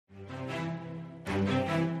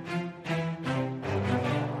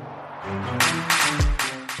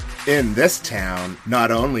In this town,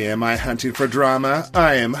 not only am I hunting for drama,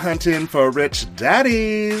 I am hunting for rich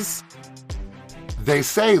daddies. They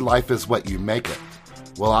say life is what you make it.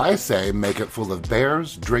 Well, I say make it full of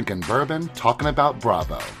bears, drinking bourbon, talking about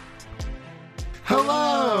Bravo.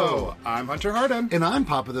 Hello! I'm Hunter Harden. And I'm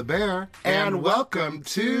Papa the Bear. And welcome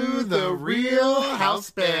to the Real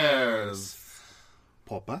Housebears.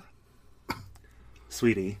 Papa?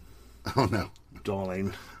 Sweetie. Oh, no.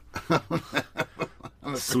 Darling.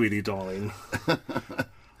 Sweetie, darling.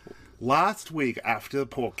 Last week after the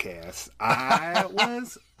podcast, I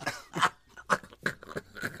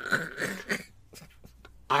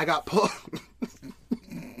got pulled.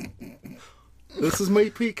 This is my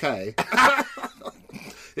PK.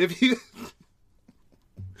 If you...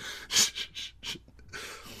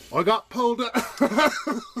 I got pulled... No,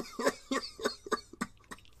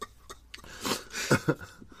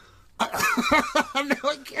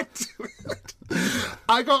 I can't do it.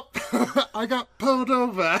 I got pulled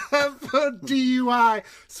over for DUI,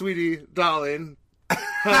 sweetie, darling,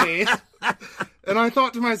 honey. And I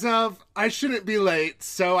thought to myself, I shouldn't be late,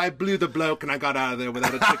 so I blew the bloke and I got out of there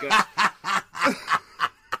without a ticket.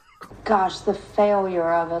 Gosh, the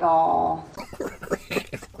failure of it all.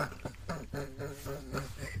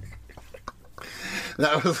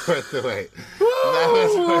 That was worth the wait. That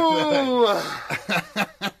was worth the wait.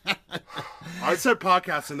 I said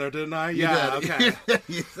podcast in there, didn't I? Yeah, okay.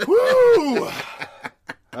 Woo!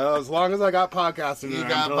 As long as I got podcast in there, you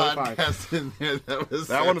got totally podcast fine. in there.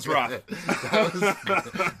 That one was rough.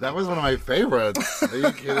 That was one of my favorites. Are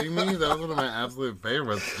you kidding me? That was one of my absolute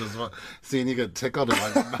favorites. Just seeing you get tickled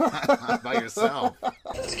by yourself.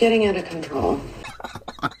 It's getting out of control.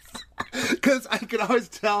 Because I can always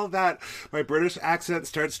tell that my British accent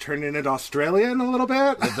starts turning into Australian a little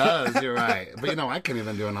bit. It does, you're right. But you know, I can't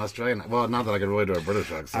even do an Australian. Well, not that I could really do a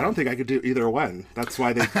British accent. I don't think I could do either one. That's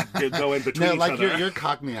why they go in between each other. Your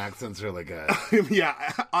Cockney accent's really good. Yeah,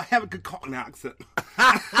 I have a good Cockney accent.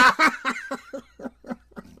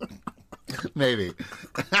 Maybe.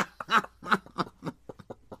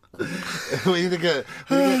 We need to get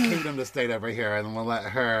Kingdom to stay over here, and we'll let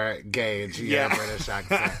her gauge your British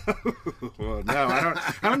accent. Well, no,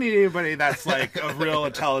 I don't need anybody that's like of real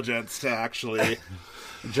intelligence to actually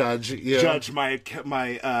judge my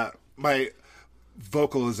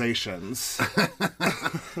vocalizations.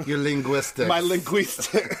 Your linguistics. My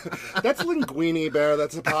linguistic. That's linguine, Bear.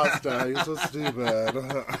 That's a pasta. You're so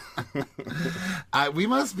stupid. We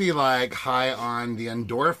must be like high on the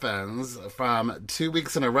endorphins from 2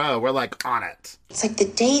 weeks in a row. We're like on it. It's like the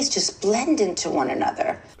days just blend into one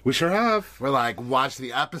another. We sure have. We're like, watch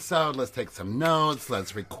the episode. Let's take some notes.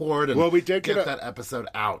 Let's record and we did get that episode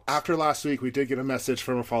out. After last week, we did get a message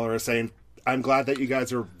from a follower saying, I'm glad that you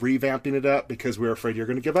guys are revamping it up because we were afraid you're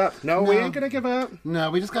going to give up. No, we ain't going to give up. No,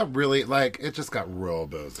 we just got really, it just got real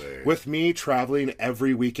busy. With me traveling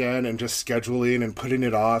every weekend and just scheduling and putting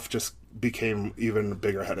it off just became even a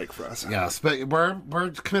bigger headache for us. Yes, but we're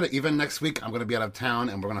committed. Even next week, I'm going to be out of town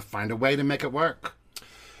and we're going to find a way to make it work.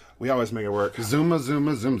 We always make it work. Zoom. Oh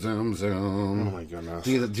my goodness.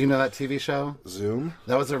 Do you know that TV show? Zoom?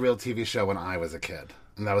 That was a real TV show when I was a kid.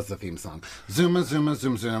 And that was the theme song. Zoom. Hit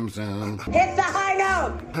the high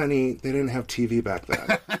note! Honey, they didn't have TV back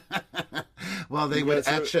then. Well, they would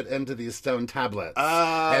etch it into these stone tablets.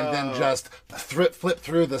 And then just flip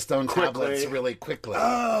through the stone tablets really quickly.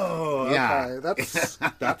 Oh, yeah. Okay.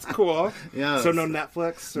 That's cool. Yeah. So no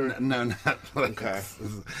Netflix? Or... No Netflix.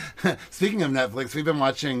 Okay. Speaking of Netflix, we've been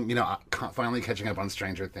watching, finally catching up on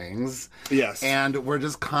Stranger Things. Yes. And we're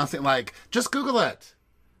just constantly just Google it.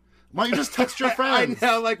 Why don't you just text your friends? I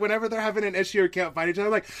know, whenever they're having an issue or can't find each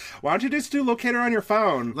other, why don't you just do locator on your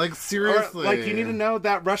phone? Seriously. Or, you need to know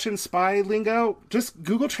that Russian spy lingo, just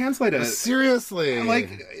Google Translate it. Seriously.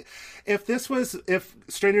 If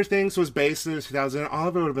Stranger Things was based in 2000, all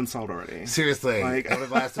of it would have been solved already. Seriously. It would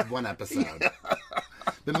have lasted one episode. Yeah.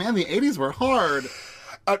 But man, the 80s were hard.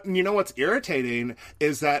 You know what's irritating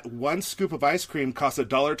is that one scoop of ice cream cost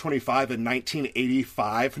 $1.25 in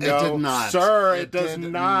 1985. No, it did not. Sir, it does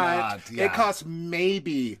not. Yeah. It costs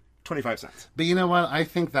maybe 25 cents. But you know what? I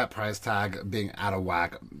think that price tag being out of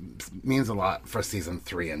whack means a lot for season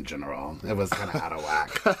 3 in general. It was kind of out of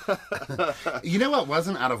whack. You know what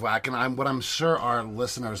wasn't out of whack, and what I'm sure our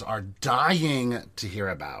listeners are dying to hear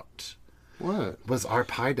about? What? Was our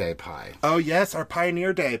Pie Day pie. Oh, yes, our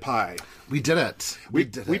Pioneer Day pie. We did it. We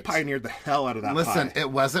pioneered the hell out of that pie. Listen, it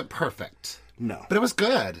wasn't perfect. No. But it was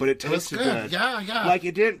good. But it tasted good. Yeah.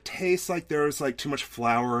 It didn't taste like there was too much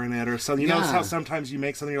flour in it or something. You know how sometimes you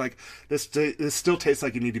make something, you're like, this still tastes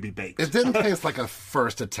like you need to be baked. It didn't taste like a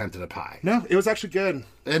first attempt at a pie. No, it was actually good.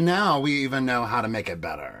 And now we even know how to make it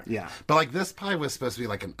better. Yeah. But like this pie was supposed to be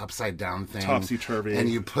like an upside down thing. Topsy-turvy. And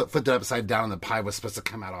you flipped it upside down and the pie was supposed to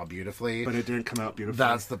come out all beautifully. But it didn't come out beautifully.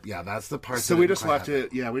 That's the part. So we just left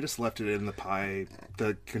it, we just left it in the pie,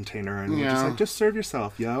 the container, and we're just like, just serve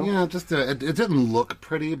yourself, yo. Yeah, just it didn't look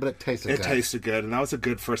pretty, but it tasted good. It tasted good, and that was a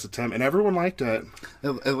good first attempt, and everyone liked it.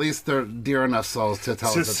 At least they're dear enough souls to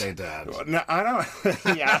tell us that they did. No, I don't.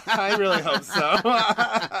 Yeah, I really hope so.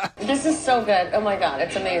 This is so good. Oh my God,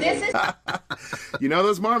 it's amazing. You know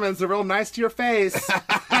those Mormons, they're real nice to your face.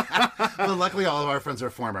 Well, luckily all of our friends are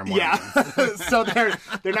former Mormons. Yeah. So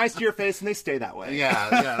they're nice to your face and they stay that way. Yeah,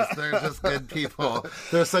 yes, they're just good people.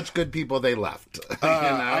 They're such good people they left. You know?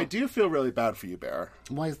 I do feel really bad for you, Bear.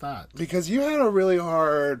 Why is that? Because you had a really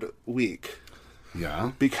hard week.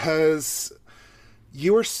 Yeah. Because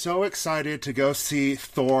you were so excited to go see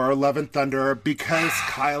Thor, Love and Thunder, because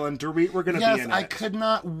Kyle and Dorit were going to be in it. Yes, I could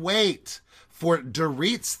not wait for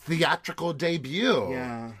Dorit's theatrical debut.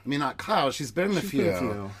 Yeah. I mean, not Kyle. She's been in a few. been in a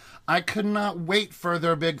few. I could not wait for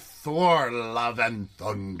their big Thor Love and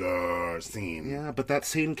Thunder scene. Yeah, but that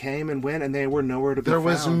scene came and went, and they were nowhere to be There found.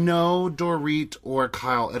 was no Dorit or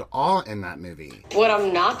Kyle at all in that movie. What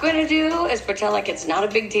I'm not going to do is pretend like it's not a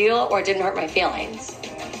big deal or it didn't hurt my feelings.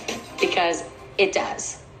 Because it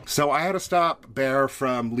does. So I had to stop Bear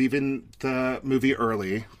from leaving the movie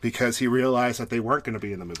early because he realized that they weren't going to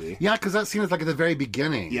be in the movie. Yeah, because that scene is like at the very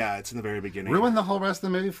beginning. Yeah, it's in the very beginning. Ruined the whole rest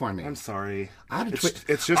of the movie for me. I'm sorry. I had a It's tweet.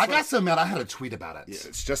 just I like, got so mad I had a tweet about it.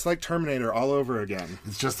 it's just like Terminator all over again.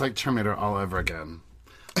 It's just like Terminator all over again.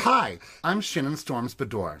 Hi, I'm Shannon Storms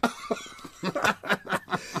Bedore.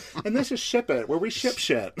 And this is Ship It, where we ship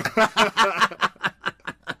shit.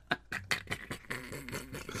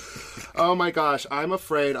 Oh my gosh, I'm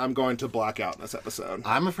afraid I'm going to black out in this episode.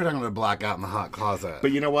 I'm afraid I'm going to black out in the hot closet.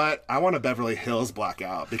 But you know what? I want a Beverly Hills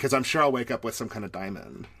blackout because I'm sure I'll wake up with some kind of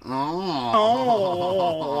diamond.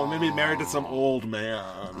 Oh, maybe married to some old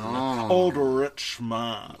man. Old rich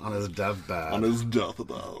man. On his deathbed. On his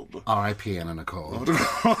deathbed. R.I.P. Anna Nicole. Do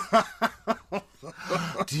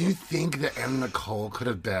you think that Anna Nicole could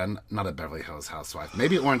have been, not a Beverly Hills housewife,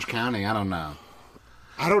 maybe Orange County, I don't know.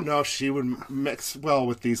 I don't know if she would mix well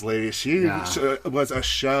with these ladies. She was a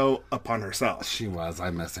show upon herself. She was.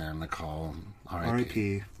 I miss Anna Nicole.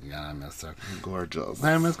 R.I.P. Yeah, I miss her. Gorgeous.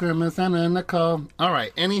 I miss Anna Nicole. All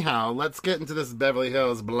right, anyhow, let's get into this Beverly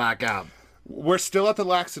Hills blackout. We're still at the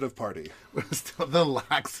laxative party. We're still the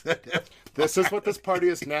laxative. This is what this party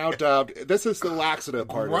is now dubbed. This is the laxative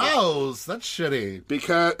party. Gross. That's shitty.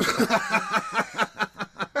 Because...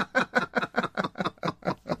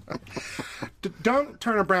 Don't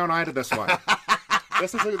turn a brown eye to this one.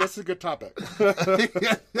 This is a good topic.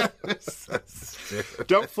 So stupid.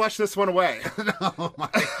 Don't flush this one away. Oh my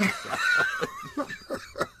God.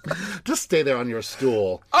 Just stay there on your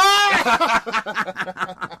stool.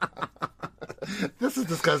 This is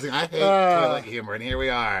disgusting. I hate toilet humor, and here we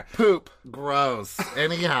are. Poop. Gross.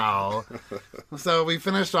 Anyhow, so we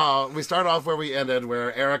start off where we ended,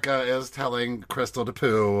 where Erica is telling Crystal to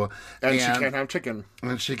poo. And she can't have chicken.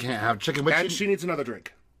 And she can't have chicken. And she needs another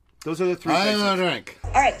drink. Those are the three I basics. need another drink.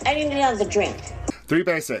 All right, I need another drink. Three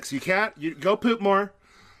basics. You go poop more.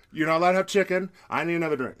 You're not allowed to have chicken. I need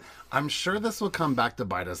another drink. I'm sure this will come back to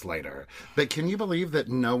bite us later. But can you believe that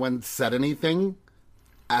no one said anything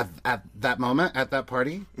at that moment, at that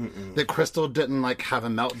party? Mm-mm. That Crystal didn't, like, have a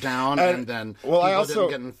meltdown and then people didn't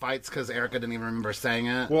get in fights because Erica didn't even remember saying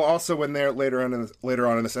it? Well, also, when they're later on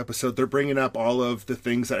in this episode, they're bringing up all of the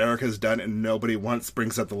things that Erica's done and nobody once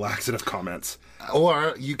brings up the laxative comments.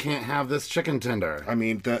 Or you can't have this chicken tender. I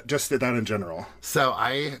mean, just that in general. So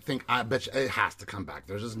I bet it has to come back.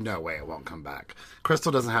 There's just no way it won't come back.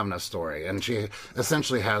 Crystal doesn't have enough story, and she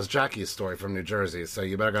essentially has Jackie's story from New Jersey, so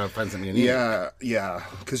you better go find something unique. Yeah,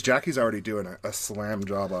 because Jackie's already doing a slam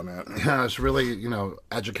job on it. Yeah, it's really,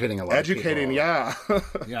 educating a lot of people. Yeah.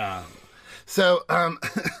 Yeah. So,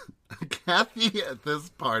 Kathy at this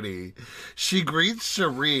party, she greets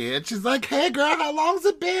Cherie, and she's like, "Hey, girl, how long's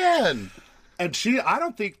it been?" And I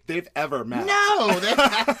don't think they've ever met. No, they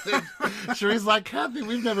haven't. Cherie's like, "Kathy,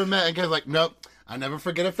 we've never met." And Kathy's like, "Nope, I never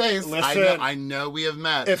forget a face. Listen, I know we have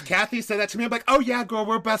met." If Kathy said that to me, I'm like, "Oh yeah, girl,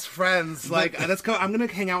 we're best friends. Like, let's go. I'm gonna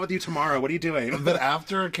hang out with you tomorrow. What are you doing?" But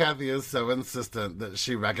after Kathy is so insistent that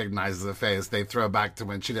she recognizes the face, they throw back to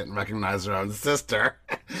when she didn't recognize her own sister.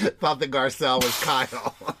 Thought that Garcelle was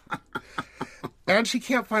Kyle. And she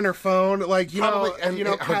can't find her phone. Like, her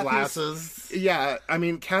Kathy's glasses. Yeah, I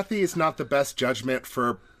mean, Kathy is not the best judgment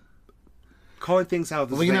for calling things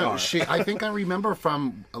out as they are. I think I remember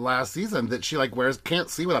from last season that she can't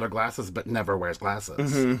see without her glasses, but never wears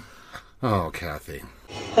glasses. Mm-hmm. Oh, Kathy.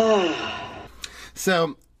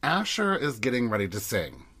 So Asher is getting ready to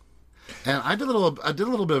sing. And I did a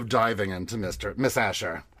little bit of diving into Miss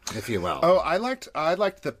Asher, if you will. Oh, I liked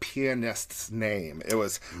the pianist's name. It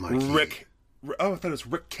was Rick. Oh, I thought it was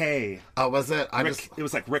Rick K. Oh, was it? It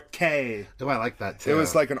was like Rick K. Oh, I like that too. It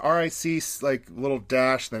was like an RIC, like little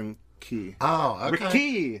dash, then key. Oh, okay. Rick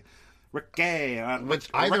Key. Rick K. Which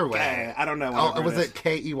either Rick way. K. I don't know. Oh, was it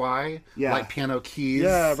Key? Yeah. Like piano keys?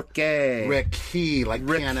 Yeah, Rick K. Rick Key, like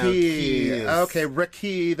Rick piano Key. keys. Okay, Rick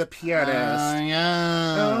Key, the pianist.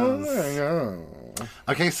 Yes. Oh.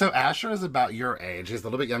 Okay, so Asher is about your age. He's a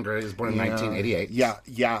little bit younger. He was born in 1988.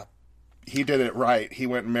 Yeah. He did it right. He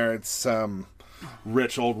went and married some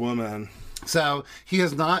rich old woman. So he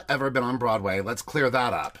has not ever been on Broadway. Let's clear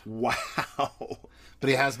that up. Wow. But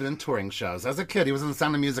he has been in touring shows. As a kid, he was in The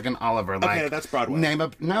Sound of Music and Oliver. Okay, that's Broadway.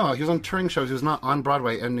 No, he was on touring shows. He was not on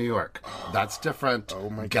Broadway in New York. That's different. Oh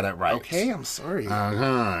my God. Get it right. Okay, I'm sorry.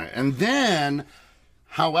 And then,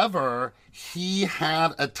 however, he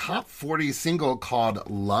had a top 40 single called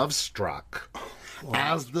Love Struck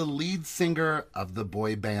as the lead singer of the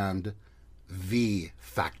boy band V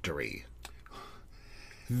Factory.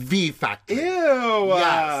 V Factory. Ew.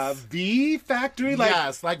 Yes. V Factory? Like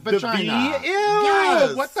yes, like the vagina. V? Ew.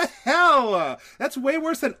 Yes. What the hell? That's way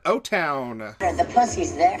worse than O-Town. The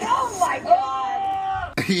pussy's there. Oh my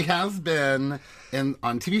God! He has been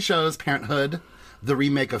on TV shows, Parenthood, the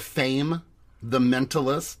remake of Fame, The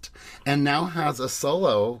Mentalist, and now has a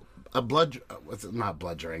solo, a blossoming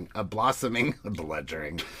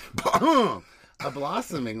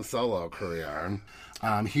solo career.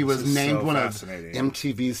 He was named so one of fascinating.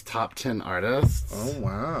 MTV's top 10 artists. Oh,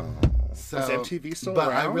 wow. So, Is MTV still but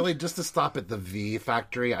around? I really, just to stop at the V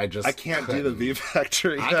Factory, I can't do the V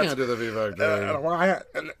Factory. I can't do the V Factory.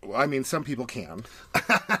 I mean, some people can.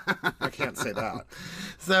 I can't say that.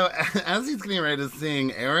 So as he's getting ready to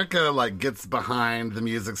sing, Erica like gets behind the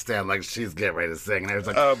music stand like she's getting ready to sing, and I was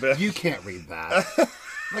like, Oh, bitch. "You can't read that."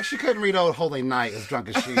 Like she couldn't read "Oh Holy Night" as drunk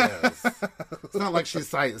as she is. It's not like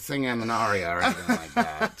she's singing an aria or anything like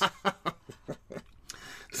that.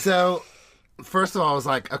 So. First of all, I was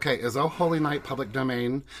like, okay, is Oh Holy Night public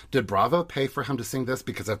domain? Did Bravo pay for him to sing this?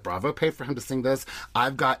 Because if Bravo paid for him to sing this,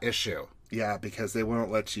 I've got issue. Yeah, because they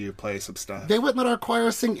won't let you play some stuff. They wouldn't let our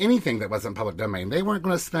choir sing anything that wasn't public domain. They weren't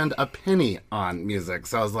going to spend a penny on music.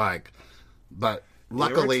 So I was like, but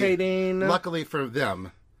luckily for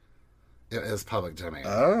them, it is public domain.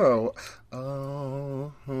 Oh.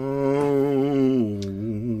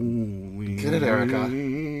 Get it,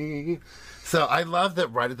 Erica. So I love that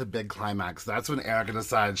right at the big climax, that's when Erica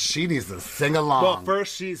decides she needs to sing along. Well,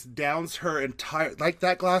 first she downs her entire... Like,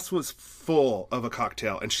 that glass was full of a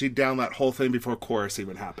cocktail, and she downed that whole thing before chorus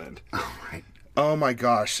even happened. Oh, my Oh my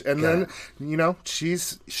gosh. And then, you know,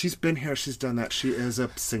 she's been here, she's done that. She is a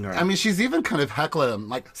singer. I mean, she's even kind of heckling him,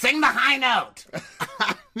 like, sing the high note!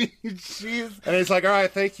 I mean, And he's like, all right,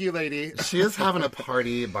 thank you, lady. She is having a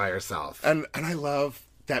party by herself. And I love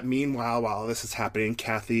that meanwhile, while this is happening,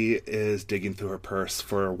 Kathy is digging through her purse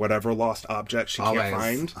for whatever lost object she can't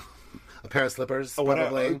find. A pair of slippers, What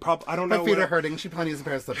probably. I don't know. Her feet are hurting. She probably needs a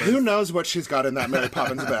pair of slippers. Who knows what she's got in that Mary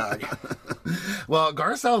Poppins bag? Well,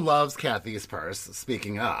 Garcelle loves Kathy's purse,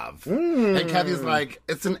 speaking of. And Kathy's like,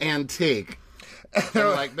 it's an antique. And they're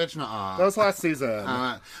like, bitch, nuh-uh. That was last season.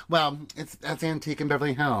 Well, that's antique in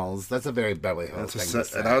Beverly Hills. That's a very Beverly Hills thing to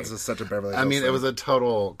say. That was such a Beverly Hills I mean, thing. it was a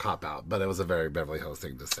total cop-out, but it was a very Beverly Hills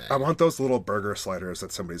thing to say. I want those little burger sliders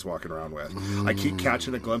that somebody's walking around with. I keep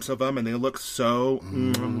catching a glimpse of them, and they look so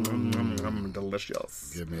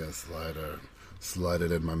delicious. Give me a slider. Slide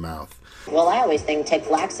it in my mouth. Well, I always think take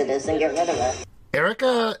laxatives and get rid of it.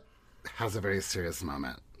 Erica has a very serious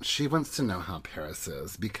moment. She wants to know how Paris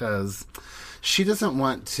is because she doesn't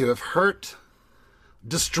want to have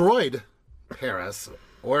destroyed Paris,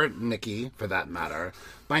 or Nikki for that matter,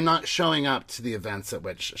 by not showing up to the events at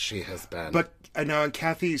which she has been. But I know, and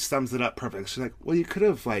Kathy sums it up perfectly. She's like, well, you could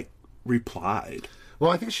have, replied. Well,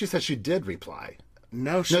 I think she said she did reply.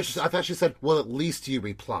 No, I thought she said, well, at least you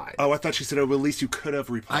replied. Oh, I thought she said, oh, well, at least you could have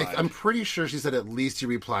replied. I'm pretty sure she said, at least you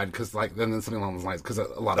replied, because, then something along those lines, because a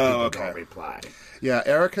lot of people don't reply. Yeah,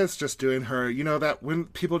 Erica's just doing her, you know, that when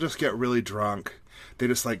people just get really drunk, they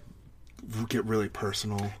just, get really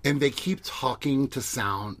personal. And they keep talking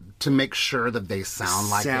to make sure that they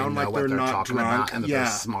sound like they know what they're talking about, and that they're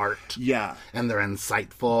smart. Yeah. And they're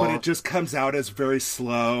insightful. But it just comes out as very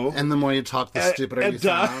slow. And the more you talk, the stupider you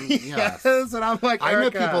sound. Yes. And I'm like, I know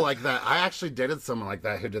Erica. people like that. I actually dated someone like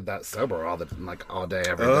that who did that sober all day,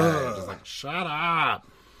 every day. Just shut up.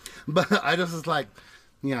 But I just was like,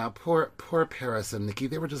 Yeah, poor Paris and Nikki.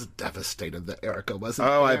 They were just devastated that Erica wasn't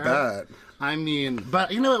Oh, I there. bet. I mean,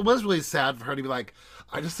 but, it was really sad for her to be like,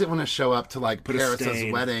 I just didn't want to show up to, like, Put a Paris's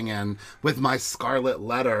stain. wedding and with my scarlet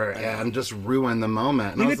letter and just ruin the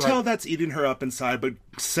moment. And You I can was tell like, that's eating her up inside, but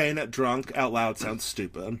saying it drunk out loud sounds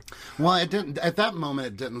stupid. well, it didn't, at that moment,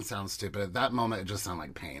 it didn't sound stupid. At that moment, it just sounded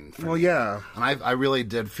like pain. For Well, me. yeah. And I really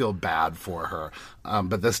did feel bad for her.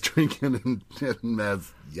 But this drinking and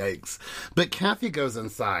meds, yikes. But Kathy goes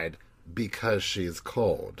inside because she's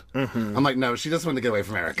cold. I'm like, no, she just wanted to get away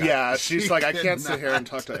from Erica. Yeah, she's She like, I could can't sit not. here and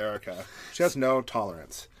talk to Erica. She has no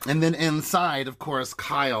tolerance. And then inside, of course,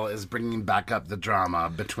 Kyle is bringing back up the drama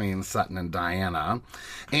between Sutton and Diana.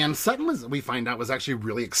 And Sutton we find out, was actually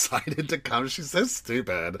really excited to come. She's so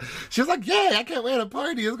stupid. She was like, yay, I can't wait to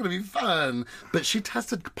party. It's going to be fun. But she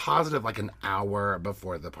tested positive like an hour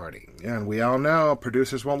before the party. Yeah, and we all know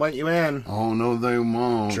producers won't let you in. Oh, no, they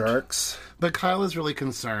won't. Jerks. But Kyle is really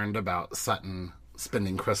concerned about Sutton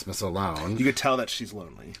spending Christmas alone. You could tell that she's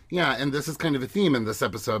lonely. Yeah, and this is kind of a theme in this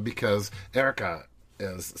episode because Erica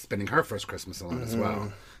is spending her first Christmas alone as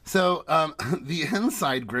well. So the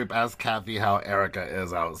inside group asks Kathy how Erica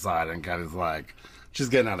is outside, and Kathy's like, she's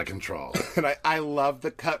getting out of control. And I love the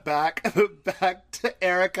cut back to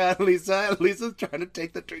Erica and Lisa. And Lisa's trying to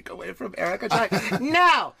take the drink away from Erica. She's like,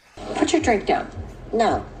 no! Put your drink down.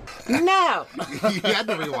 No. No! You had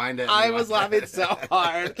to rewind it. I was laughing so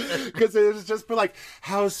hard because it was just for like,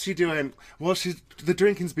 how's she doing? Well, the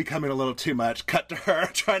drinking's becoming a little too much. Cut to her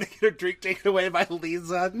trying to get her drink taken away by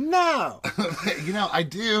Lisa. No!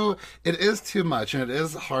 It is too much, and it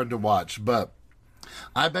is hard to watch, but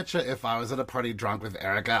I bet you if I was at a party drunk with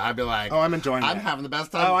Erica, I'd be like, Oh, I'm enjoying I'm it. having the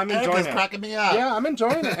best time. Oh, I'm enjoying Erica's it. cracking me up. Yeah, I'm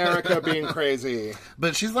enjoying Erica being crazy.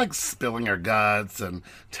 But she's like spilling her guts and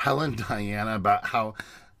telling Diana about how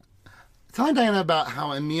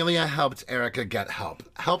Amelia helped Erica get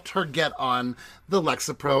helped her get on the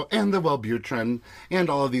Lexapro and the Wellbutrin and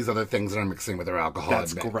all of these other things that are mixing with her alcohol.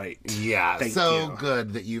 That's great. Yeah, Thank so you.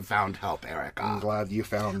 good that you found help, Erica. I'm glad you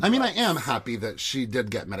found I mean, I am happy that she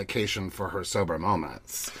did get medication for her sober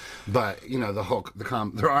moments, but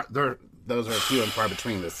those are few and far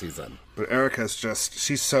between this season. But Erica's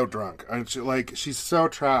she's so drunk. She's so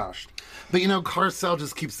trashed. But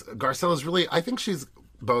Garcelle is really, I think she's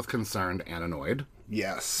both concerned and annoyed.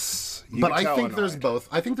 Yes. But I think there's both.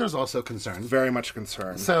 I think there's also concern. Very much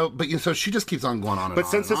concerned. So she just keeps on going on and on. But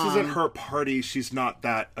since and this on. isn't her party, she's not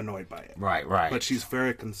that annoyed by it. Right. But she's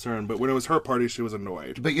very concerned. But when it was her party, she was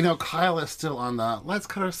annoyed. But Kyle is still on the let's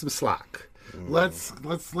cut her some slack. Let's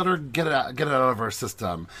let her get it out of her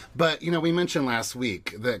system. But we mentioned last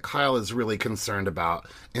week that Kyle is really concerned about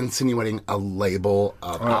insinuating a label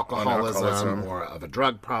of alcoholism or of a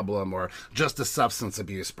drug problem or just a substance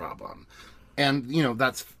abuse problem. And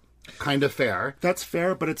that's kind of fair. That's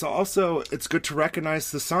fair, but it's good to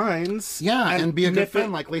recognize the signs. Yeah, and be a good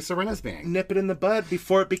friend like Lisa Rinna's being. Nip it in the bud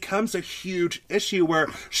before it becomes a huge issue where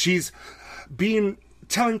she's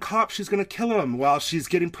telling cops she's going to kill him while she's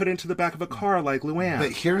getting put into the back of a car like Luann.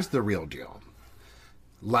 But here's the real deal.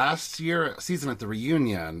 Last season at the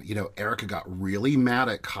reunion, Erica got really mad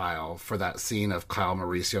at Kyle for that scene of Kyle,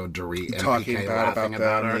 Mauricio, Dorit, and Talking PK bad laughing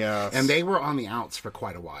about about them, her. yes. And they were on the outs for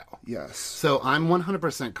quite a while. Yes. So I'm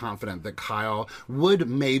 100% confident that Kyle would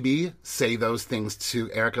maybe say those things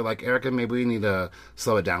to Erica, like, Erica, maybe we need to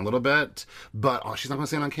slow it down a little bit. But she's not going to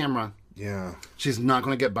say it on camera. Yeah. She's not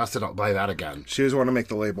going to get busted by that again. She doesn't want to make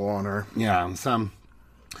the label on her. Yeah, some.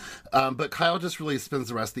 But Kyle just really spends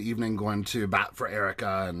the rest of the evening going to bat for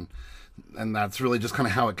Erica, and that's really just kind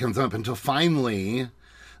of how it comes up until finally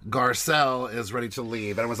Garcelle is ready to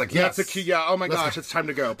leave. And I was like, yes. That's a key. Yeah. Oh my gosh, it's time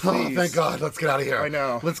to go. Oh, Please. thank God. Let's get out of here. I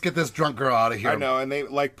know. Let's get this drunk girl out of here. I know. And they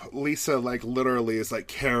Lisa literally is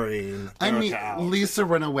carrying Erica out. Lisa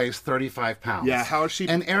Rinna weighs 35 pounds. Yeah, how is she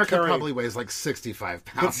And Erica carrying- probably weighs 65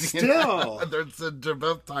 pounds. But still. They're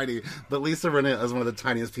both tiny. But Lisa Rinna is one of the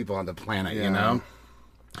tiniest people on the planet,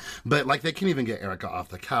 But they can't even get Erica off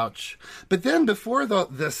the couch. But then before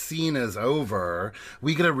this scene is over,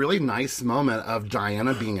 we get a really nice moment of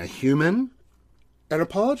Diana being a human. And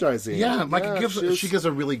apologizing. Yeah, she gives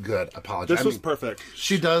a really good apology. This was perfect.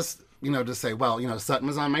 She does, to say, well, Sutton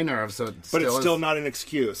was on my nerves, so But it's still not an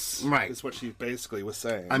excuse. Right. Is what she basically was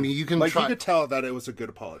saying. I mean, you can you try... could tell that it was a good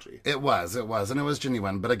apology. It was, and it was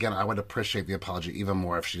genuine. But again, I would appreciate the apology even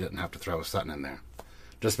more if she didn't have to throw Sutton in there.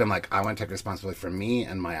 Just been like, I want to take responsibility for me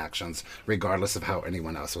and my actions, regardless of how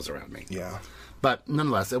anyone else was around me. Yeah. But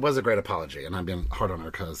nonetheless, it was a great apology, and I'm being hard on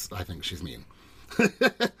her because I think she's mean.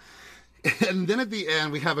 And then at the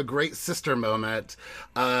end, we have a great sister moment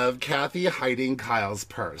of Kathy hiding Kyle's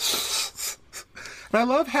purse. And I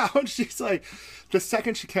love how she's like, the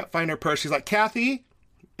second she can't find her purse, she's like, Kathy?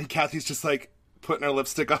 And Kathy's just like putting her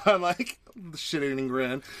lipstick on, like the shit-eating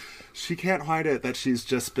grin. She can't hide it that she's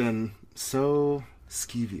just been so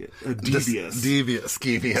devious.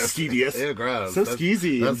 Skeevious. Ew, gross. So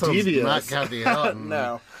skeezy and devious. Not Kathy Hilton.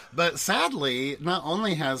 No. But sadly, not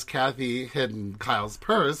only has Kathy hidden Kyle's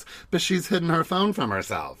purse, but she's hidden her phone from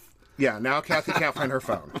herself. Yeah, now Kathy can't find her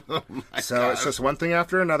phone. So it's just one thing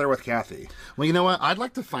after another with Kathy. Well, you know what? I'd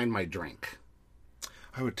like to find my drink.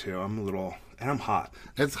 I would too. And I'm hot.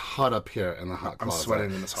 It's hot up here in the hot closet. I'm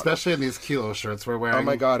sweating in this hot especially in these cute little shirts we're wearing. Oh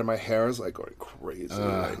my god, and my hair is like going crazy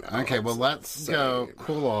right now. Okay, well, let's go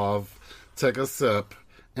cool off, take a sip,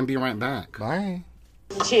 and be right back. Bye.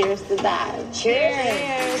 Cheers to that.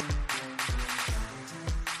 Cheers.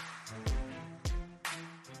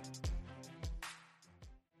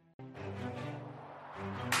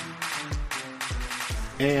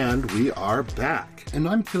 And we are back. And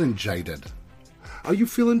I'm feeling jaded. Are you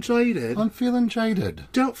feeling jaded? I'm feeling jaded.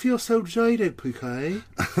 Don't feel so jaded, Pouquet.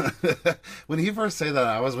 When he first said that,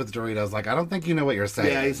 I was with Doritos, like, I don't think you know what you're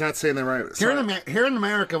saying. Yeah, he's not saying the right. Here in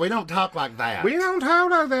America, we don't talk like that. We don't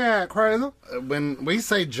talk like that, crazy. When we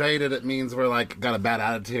say jaded, it means we're like got a bad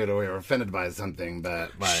attitude or we're offended by something.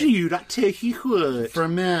 But like, shoot, I tell you what.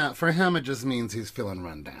 For him, it just means he's feeling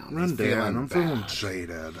run down. I'm feeling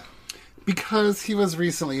jaded. Because he was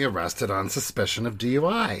recently arrested on suspicion of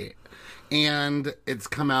DUI. And it's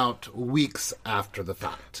come out weeks after the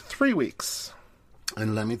fact. 3 weeks.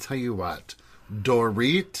 And let me tell you what.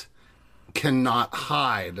 Dorit cannot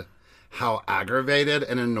hide how aggravated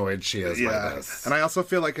and annoyed she is by this. And I also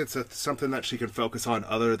feel like it's something that she can focus on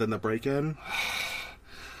other than the break-in.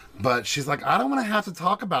 But she's like, I don't want to have to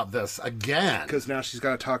talk about this again. Because now she's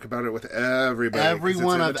got to talk about it with everybody.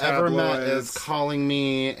 Everyone I've ever met is calling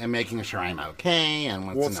me and making sure I'm okay.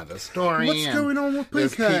 And what's another story? What's going on with PK?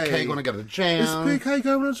 Is PK going to go to jail? Is PK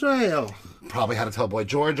going to jail? Probably had to tell Boy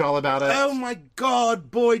George all about it. Oh my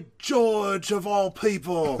God, Boy George of all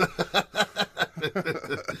people.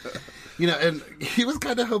 You know, and he was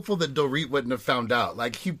kind of hopeful that Dorit wouldn't have found out.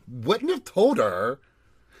 Like, he wouldn't have told her.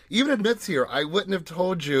 Even admits here, I wouldn't have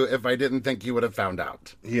told you if I didn't think you would have found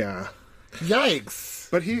out. Yeah.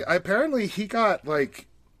 Yikes. But he got like,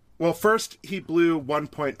 well, first he blew 1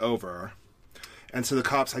 point over. And so the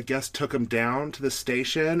cops, I guess, took him down to the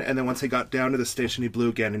station. And then once he got down to the station, he blew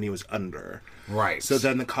again and he was under. Right. So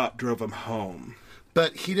then the cop drove him home.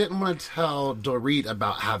 But he didn't want to tell Dorit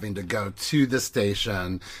about having to go to the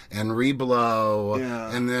station and re-blow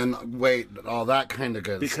and then wait, all that kind of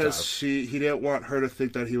good stuff. Because he didn't want her to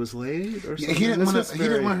think that he was late or something? He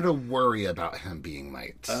didn't want her to worry about him being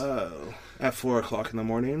late. Oh. At 4 o'clock in the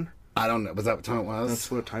morning? I don't know. Was that what time it was? That's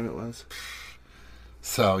what time it was.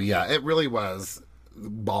 So, yeah, it really was.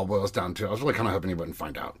 All boils down to. I was really kind of hoping he wouldn't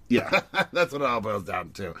find out. Yeah. That's what it all boils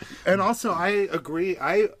down to. And also, I agree.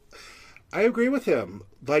 I agree with him.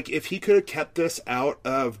 Like, if he could have kept this out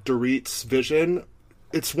of Dorit's vision,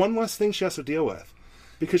 it's one less thing she has to deal with.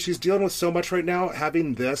 Because she's dealing with so much right now,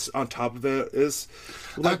 having this on top of it is...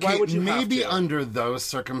 Like, okay, why would you maybe have to? under those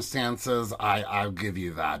circumstances, I'll give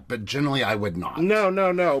you that. But generally, I would not.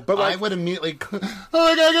 No. But like, I would immediately... Oh my God,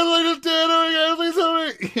 I gotta look at Dad. Oh my God, please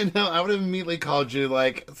help me. You know, I would have immediately called you,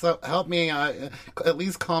 like, so help me. At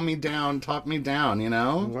least calm me down, talk me down, you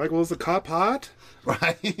know? Like, was the cop hot?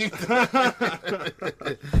 Right.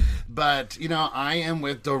 But, you know, I am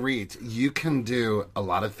with Dorit. You can do a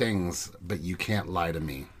lot of things, but you can't lie to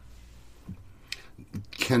me.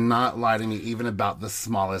 Cannot lie to me even about the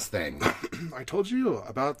smallest thing. I told you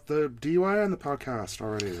about the DUI on the podcast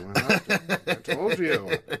already. I told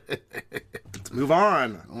you. Let's move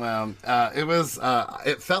on. Well,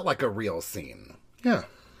 it felt like a real scene. Yeah.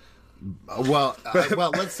 Well,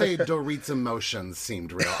 let's say Dorit's emotions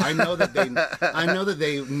seemed real. I know that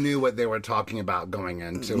they knew what they were talking about going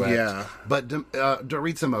into it. Yeah. But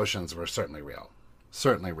Dorit's emotions were certainly real.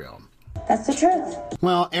 Certainly real. That's the truth.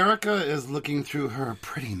 Well, Erica is looking through her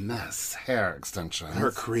pretty mess hair extensions.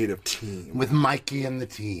 Her creative team. With Mikey and the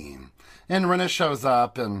team. And Renna shows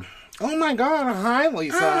up and... Oh my God, hi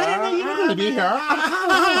Lisa. I didn't know you were going to be here.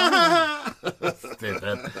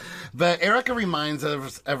 Stupid. But Erica reminds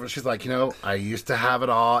us, she's like, you know, I used to have it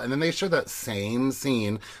all. And then they show that same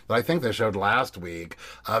scene that I think they showed last week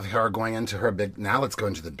of her going into her big, now let's go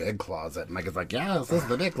into the big closet. And Mike is like, yes, this is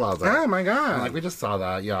the big closet. Oh my God. I'm like, we just saw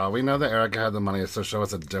that. Yeah, we know that Erica had the money, so show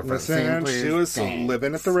us a different scene, please. She was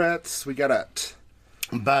living at the Ritz. We get it.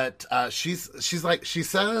 But she's like, she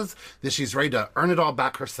says that she's ready to earn it all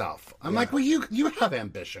back herself. I'm like, well, you have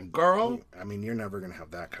ambition, girl. I mean, you're never going to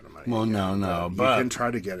have that kind of money. Well, no, You but can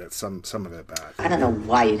try to get it, some of it back. I don't know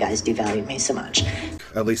why you guys devalue me so much.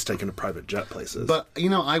 At least taking a private jet places. But, you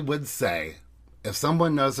know, I would say, if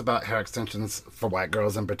someone knows about hair extensions for white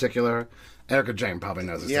girls in particular, Erica Jane probably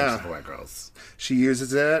knows extensions for white girls. She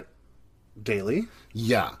uses it daily.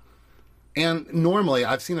 Yeah. And normally,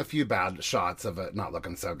 I've seen a few bad shots of it not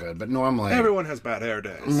looking so good, but normally... Everyone has bad hair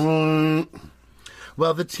days.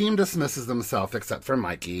 Well, the team dismisses themselves except for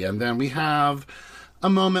Mikey, and then we have a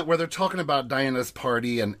moment where they're talking about Diana's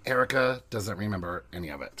party, and Erica doesn't remember any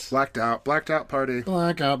of it. Blacked out party.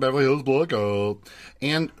 Blackout, Beverly Hills blackout.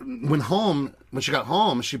 And when she got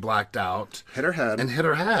home, she blacked out. Hit her head. And hit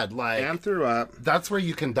her head. Like, And threw up. That's where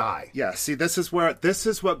you can die. Yeah, see, this is what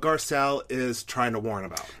Garcelle is trying to warn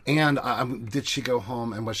about. And did she go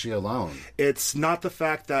home and was she alone? It's not the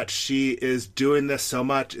fact that she is doing this so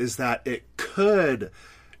much, is that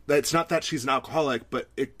it's not that she's an alcoholic, but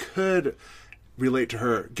it could relate to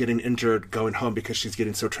her getting injured going home because she's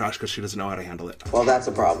getting so trashed because she doesn't know how to handle it. Well, that's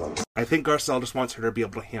a problem. I think Garcelle just wants her to be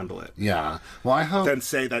able to handle it. Yeah. Well, I hope... Then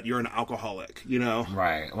say that you're an alcoholic, you know?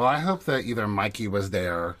 Right. Well, I hope that either Mikey was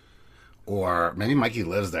there or maybe Mikey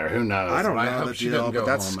lives there. Who knows? I don't know I hope the she deal, didn't go but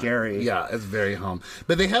that's home. scary. Yeah, it's very home.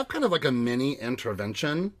 But they have kind of like a mini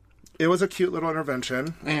intervention. It was a cute little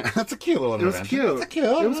intervention. And that's a cute little intervention. It was cute.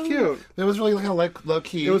 It was cute. It was really like low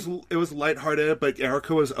key. It was lighthearted, but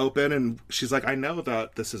Erica was open, and she's like, "I know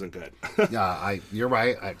that this isn't good." Yeah, you're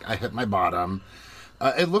right. I hit my bottom.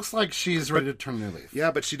 It looks like she's ready to turn a new leaf. Yeah,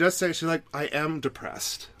 but she does say, she's like, "I am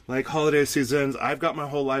depressed. Like, holiday seasons, I've got my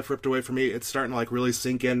whole life ripped away from me. It's starting to like really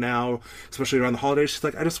sink in now, especially around the holidays." She's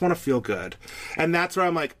like, "I just want to feel good," and that's where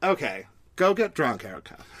I'm like, okay. Go get drunk,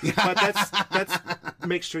 Erica. Yeah. But that's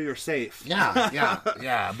make sure you're safe. Yeah.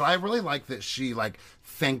 But I really like that she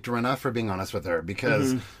thanked Rinna for being honest with her,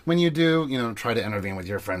 because when you do, try to intervene with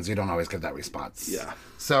your friends, you don't always get that response. Yeah.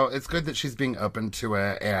 So it's good that she's being open to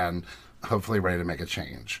it and hopefully ready to make a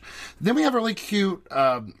change. Then we have a really cute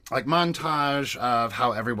montage of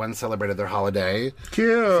how everyone celebrated their holiday. Cute.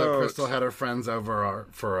 So Crystal had her friends over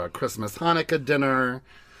for a Christmas Hanukkah dinner.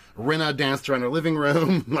 Rinna danced around her living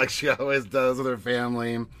room like she always does with her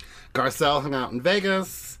family. Garcelle hung out in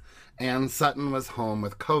Vegas. And Sutton was home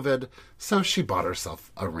with COVID, so she bought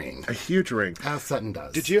herself a ring. A huge ring. As Sutton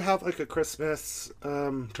does. Did you have a Christmas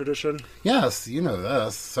tradition? Yes, you know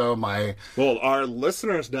this. So Well, our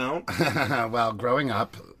listeners don't. Well, growing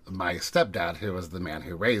up, my stepdad, who was the man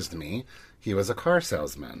who raised me, he was a car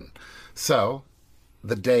salesman. So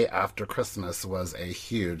the day after Christmas was a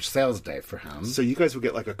huge sales day for him. So you guys would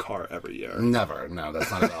get a car every year? Never. No, that's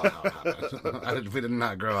not at all how it happened. We did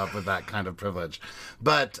not grow up with that kind of privilege.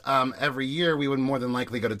 But every year we would more than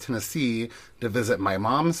likely go to Tennessee to visit my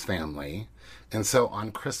mom's family. And so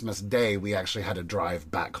on Christmas Day, we actually had to drive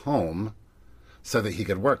back home so that he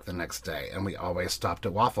could work the next day. And we always stopped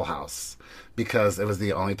at Waffle House because it was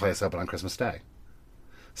the only place open on Christmas Day.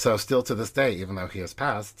 So still to this day, even though he has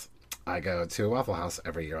passed, I go to Waffle House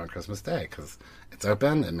every year on Christmas Day because it's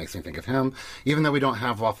open. It makes me think of him. Even though we don't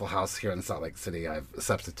have Waffle House here in Salt Lake City, I've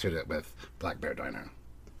substituted it with Black Bear Diner.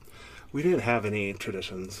 We didn't have any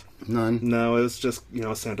traditions. None? No, it was just,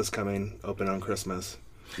 Santa's coming, open on Christmas.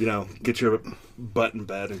 Get your butt in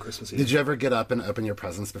bed on Christmas Eve. Did you ever get up and open your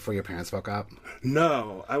presents before your parents woke up?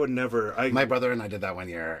 No, I would never. My brother and I did that one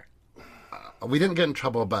year. We didn't get in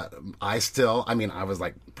trouble, but I was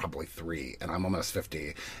probably 3, and I'm almost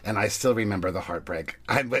 50, and I still remember the heartbreak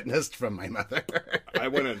I witnessed from my mother. I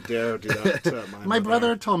wouldn't dare do that to my My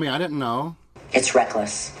brother told me. I didn't know. It's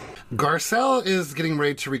reckless. Garcelle is getting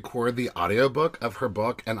ready to record the audiobook of her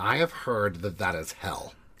book, and I have heard that is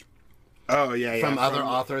hell. Oh, yeah. From other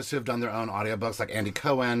authors who have done their own audiobooks, like Andy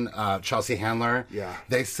Cohen, Chelsea Handler. Yeah.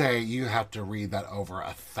 They say you have to read that over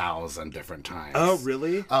 1,000 different times. Oh,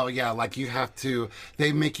 really? Oh, yeah. You have to,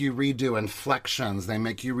 they make you redo inflections. They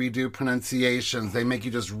make you redo pronunciations. They make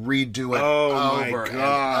you just redo it over and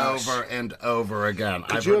over and over again.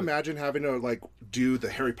 Could you imagine having to, do the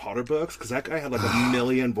Harry Potter books? Because that guy had, a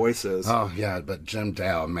million voices. Oh, yeah. But Jim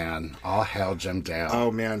Dale, man. All hail Jim Dale.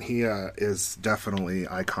 Oh, man. He is definitely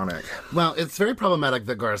iconic. Well, it's very problematic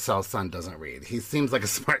that Garcelle's son doesn't read. He seems like a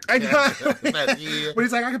smart kid. But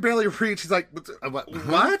he's like, I can barely read. She's like,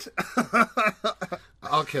 what?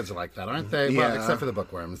 All kids are like that, aren't they? Yeah. Well, except for the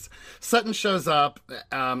bookworms. Sutton shows up.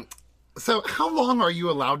 So how long are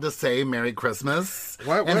you allowed to say Merry Christmas?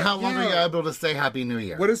 And how long are you able to say Happy New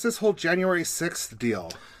Year? What is this whole January 6th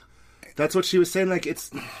deal? That's what she was saying.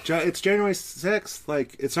 It's January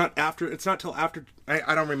 6th. It's not till after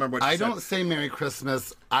I don't remember what she I said. don't say Merry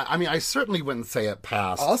Christmas. I mean, I certainly wouldn't say it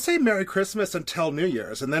past. I'll say Merry Christmas until New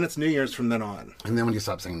Year's, and then it's New Year's from then on. And then when you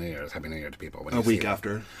stop saying New Year's, Happy New Year to people. When A you week see them.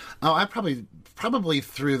 after. Oh, I probably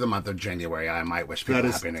through the month of January, I might wish people That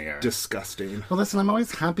is Happy New Year. disgusting. Well, listen, I'm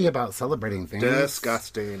always happy about celebrating things.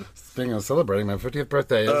 Disgusting. Speaking of celebrating, my 50th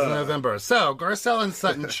birthday is November. So, Garcelle and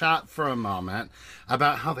Sutton chat for a moment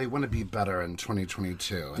about how they want to be better in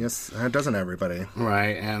 2022. Yes, doesn't everybody?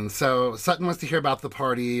 Right, and so Sutton wants to hear about the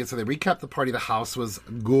party. So they recap the party. The house was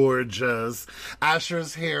gorgeous.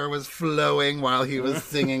 Asher's hair was flowing while he was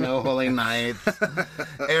singing "Oh Holy Night."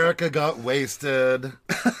 Erica got wasted.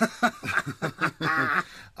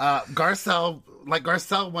 Garcelle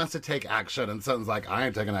wants to take action, and Sutton's like, I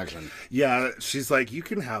ain't taking action. Yeah, she's like, you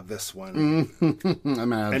can have this one.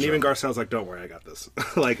 Imagine. And even Garcelle's like, don't worry, I got this.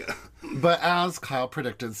 Like, But as Kyle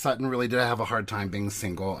predicted, Sutton really did have a hard time being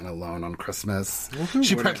single and alone on Christmas.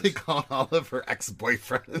 She practically called all of her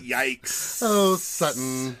ex-boyfriends. yikes. Oh,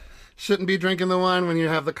 Sutton. Shouldn't be drinking the wine when you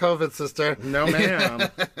have the COVID, sister. No, ma'am.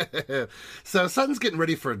 So Sutton's getting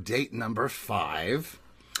ready for date number 5.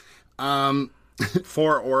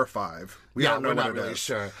 4 or 5. We don't know we're what not it really is.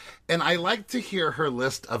 sure. And I like to hear her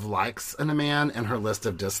list of likes in a man and her list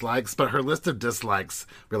of dislikes, but her list of dislikes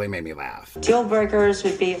really made me laugh. Deal breakers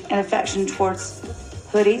would be an affection towards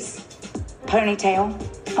hoodies, ponytail,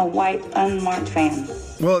 a white unmarked van.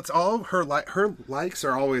 Well, it's all her likes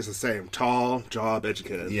are always the same. Tall, job,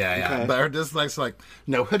 educated. Yeah. Okay. But her dislikes are like,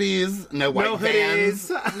 no hoodies, no white vans,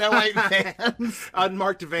 hoodies. no white vans.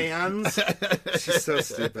 Unmarked vans. She's so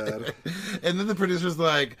stupid. And then the producer's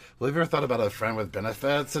like, well, have you ever thought about a friend with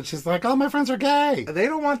benefits? And she's like, all my friends are gay. They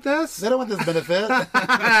don't want this. They don't want this benefit.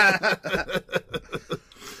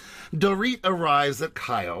 Dorit arrives at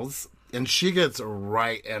Kyle's, and she gets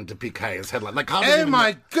right into PK's headline. Like, Kyle doesn't Oh even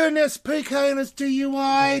my know- goodness, PK and his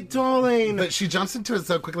DUI, darling. But she jumps into it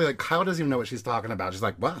so quickly, like, Kyle doesn't even know what she's talking about. She's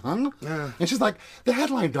like, what, huh? Yeah. And she's like, the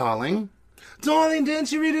headline, darling. Darling,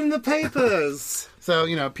 didn't you read it in the papers?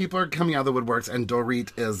 So, people are coming out of the woodworks, and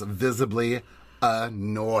Dorit is visibly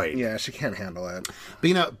annoyed. Yeah, she can't handle it.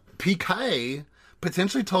 But, PK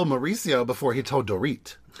potentially told Mauricio before he told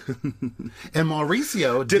Dorit. And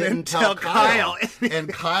Mauricio didn't tell Kyle.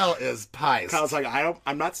 And Kyle is pissed. Kyle's like,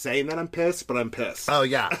 I'm not saying that I'm pissed, but I'm pissed. Oh,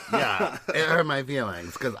 yeah. It hurt my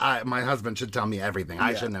feelings, because my husband should tell me everything.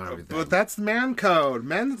 I should know everything. But that's man code.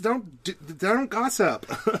 Men don't gossip.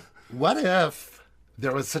 What if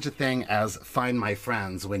there was such a thing as Find My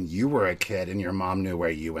Friends when you were a kid and your mom knew where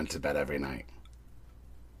you went to bed every night?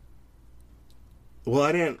 Well,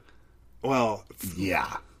 I didn't. Well,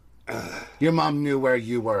 Yeah. Your mom knew where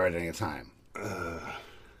you were at any time.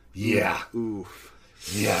 Yeah. oof.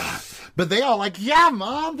 Yeah. But they all like, yeah,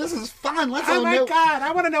 Mom, this is fun. Let's Oh all my know. God,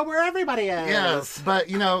 I want to know where everybody is. Yes, but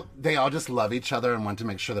they all just love each other and want to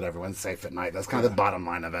make sure that everyone's safe at night. That's kind of the bottom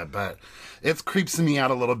line of it. But it creeps me out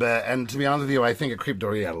a little bit. And to be honest with you, I think it creeped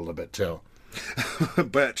Dory out a little bit too.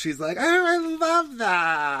 But she's like, oh, I love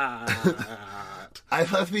that. I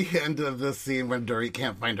love the end of this scene when Dory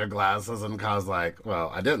can't find her glasses and Kyle's like,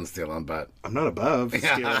 well, I didn't steal them, but I'm not above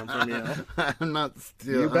stealing them from you. I'm not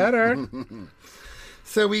stealing. You better.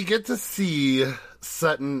 So we get to see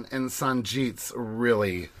Sutton and Sanjeet's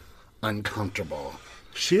really uncomfortable.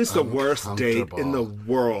 She is the worst date in the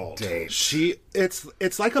world. Date.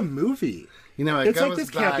 It's like a movie. It It's like goes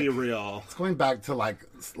this back, can't be real. It's going back to like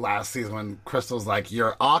last season when Crystal's like,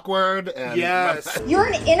 you're awkward. And Yes. You're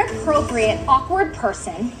an inappropriate, awkward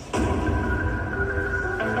person.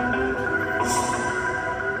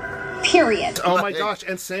 Period. Oh my gosh,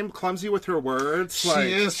 and same clumsy with her words. She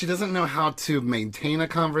is. She doesn't know how to maintain a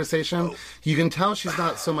conversation. You can tell she's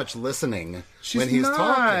not so much listening when he's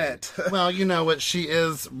not. talking. Well, you know what? She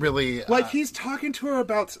is really... Like, he's talking to her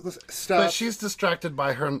about stuff. But she's distracted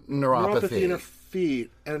by her neuropathy in her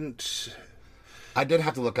feet, and I did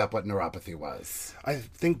have to look up what neuropathy was. I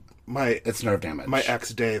think it's nerve damage. My ex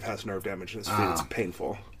Dave has nerve damage in his feet. It's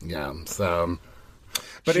painful. Yeah. So,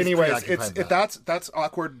 but she's anyways, preoccupied that's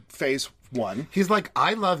awkward phase 1. He's like,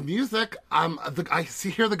 I love music. I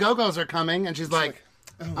hear the Go-Go's are coming, and she's like.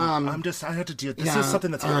 I had to deal. This is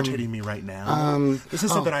something that's irritating me right now. This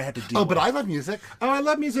is something I had to deal. Oh, but I love music. Oh, I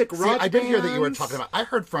love music. See, I did hear that you were talking about. I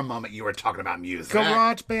heard for a moment you were talking about music.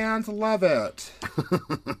 Garage bands, love it.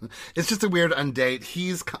 It's just a weird undate.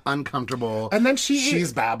 He's uncomfortable, and then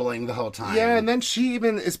she's babbling the whole time. Yeah, and then she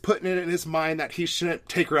even is putting it in his mind that he shouldn't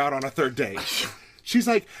take her out on a third date. She's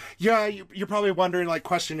like, yeah, you're probably wondering, like,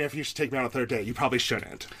 questioning if you should take me on a third date. You probably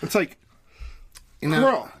shouldn't. It's like,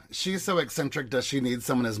 girl. She's so eccentric. Does she need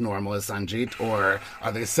someone as normal as Sanjeet, or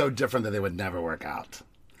are they so different that they would never work out?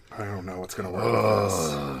 I don't know what's going to work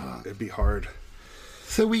with this. It'd be hard.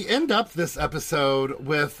 So we end up this episode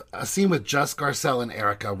with a scene with just Garcelle and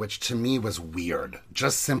Erica, which to me was weird.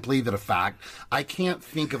 Just simply the fact I can't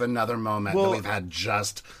think of another moment that we've had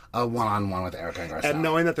just a one-on-one with Erica and Garcelle. And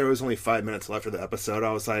knowing that there was only 5 minutes left of the episode,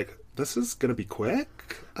 I was like, this is going to be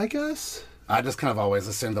quick, I guess. I just kind of always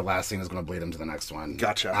assumed the last scene is going to bleed into the next one.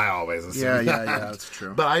 Gotcha. I always assume Yeah, that. that's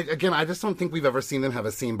true. But I just don't think we've ever seen them have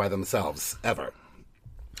a scene by themselves, ever.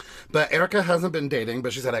 But Erica hasn't been dating,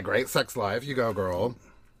 but she's had a great sex life. You go, girl.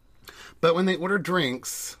 But when they order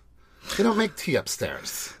drinks, they don't make tea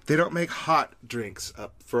upstairs. They don't make hot drinks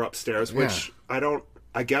up for upstairs, which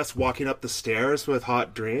I guess walking up the stairs with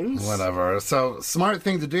hot drinks. Whatever. So, smart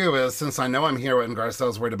thing to do is, since I know I'm here and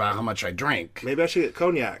Garcelle's worried about how much I drink, Maybe I should get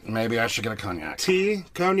cognac. maybe I should get a cognac. Tea,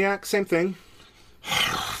 cognac, same thing.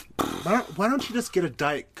 Why don't you just get a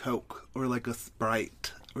Diet Coke or like a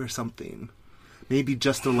Sprite or something? Maybe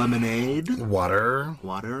just a lemonade. Water.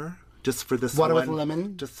 Just for this Water one, with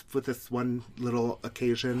lemon? Just for this one little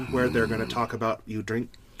occasion where they're going to talk about you drink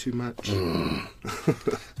too much.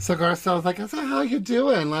 So Garcelle's like, so how you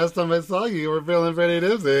doing? Last time I saw you were feeling pretty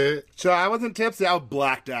dizzy. So I wasn't tipsy, I was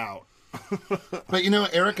blacked out. But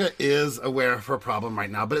Erica is aware of her problem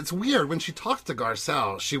right now. But it's weird. When she talks to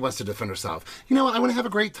Garcelle, she wants to defend herself. You know what? I want to have a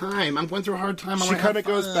great time. I'm going through a hard time. She kind of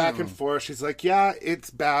goes back and forth. She's like, yeah, it's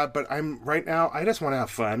bad, but right now, I just want to have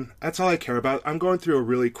fun. That's all I care about. I'm going through a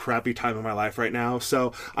really crappy time in my life right now.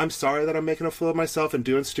 So I'm sorry that I'm making a fool of myself and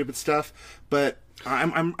doing stupid stuff, but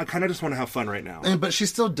I kind of just want to have fun right now. But she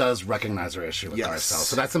still does recognize her issue with Garcelle,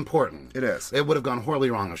 so that's important. It is. It would have gone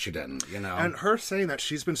horribly wrong if she didn't, And her saying that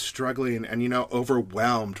she's been struggling and,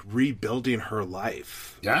 overwhelmed, rebuilding her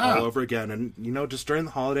life all over again. And, just during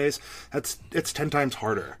the holidays, it's 10 times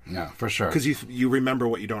harder. Yeah, for sure. Because you remember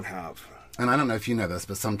what you don't have. And I don't know if you know this,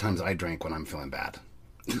 but sometimes I drink when I'm feeling bad.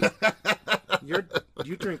 You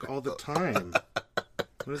drink all the time.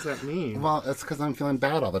 What does that mean? Well, it's because I'm feeling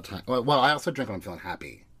bad all the time. Well, I also drink when I'm feeling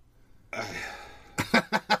happy.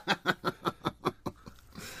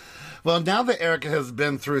 Well, now that Erica has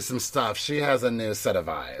been through some stuff, she has a new set of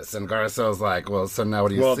eyes. And Garcelle's like, well, so now what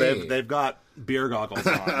do you see? Well, they've got beer goggles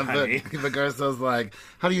on, honey. But Garcelle's like,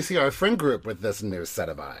 how do you see our friend group with this new set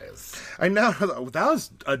of eyes? I know. That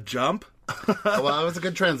was a jump. Well, it was a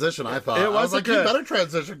good transition, I thought. It was like, you better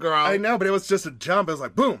transition, girl. I know, but it was just a jump. It was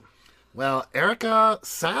like, boom. Well, Erica,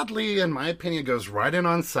 sadly, in my opinion, goes right in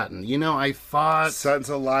on Sutton. I thought... Sutton's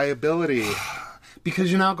a liability.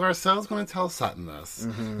 Because, Garcelle's going to tell Sutton this.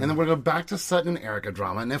 Mm-hmm. And then we're going to go back to Sutton and Erica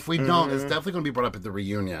drama. And if we don't, it's definitely going to be brought up at the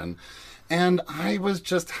reunion. And I was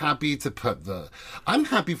just happy to I'm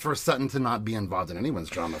happy for Sutton to not be involved in anyone's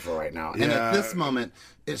drama for right now. Yeah. And at this moment,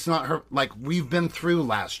 it's not her... Like, we've been through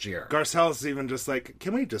last year. Garcelle's even just like,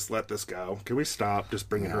 can we just let this go? Can we stop just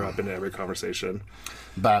bringing her up into every conversation?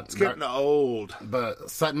 But it's getting old. But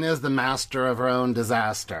Sutton is the master of her own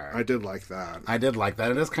disaster. I did like that. It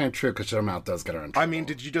is kind of true because her mouth does get her in trouble. I mean,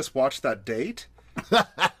 did you just watch that date?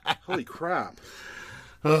 Holy crap.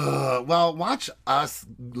 Well, watch us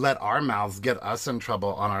let our mouths get us in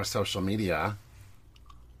trouble on our social media.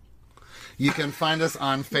 You can find us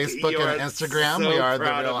on Facebook and Instagram. So we are The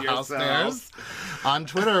proud Real of House yourself. Bears. On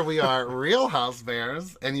Twitter, we are Real House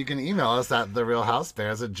Bears. And you can email us at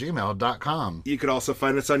therealhousebears@gmail.com. You could also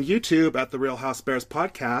find us on YouTube at The Real House Bears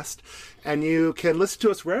Podcast. And you can listen to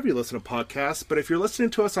us wherever you listen to podcasts. But if you're listening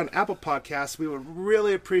to us on Apple Podcasts, we would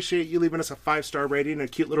really appreciate you leaving us a 5-star rating and a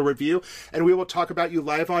cute little review. And we will talk about you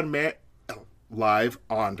live on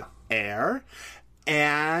air.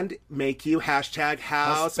 And make you hashtag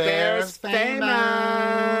Housebears famous.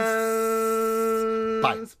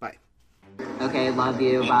 Bye. Okay, love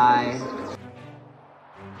you. Bye.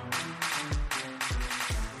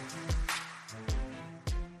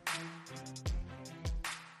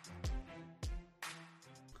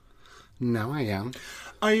 No, I am.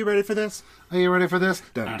 Are you ready for this? Are you ready for this?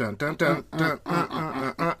 Dun, dun, dun, dun, dun,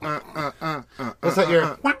 What's that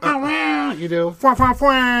your... You do? Fwah, fwah,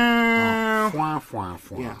 fwah. Fwah, fwah,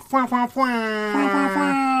 fwah. Yeah. Fwah, fwah, fwah. Fwah, fwah,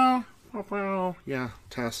 fwah. Fwah, fwah. Yeah,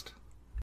 test.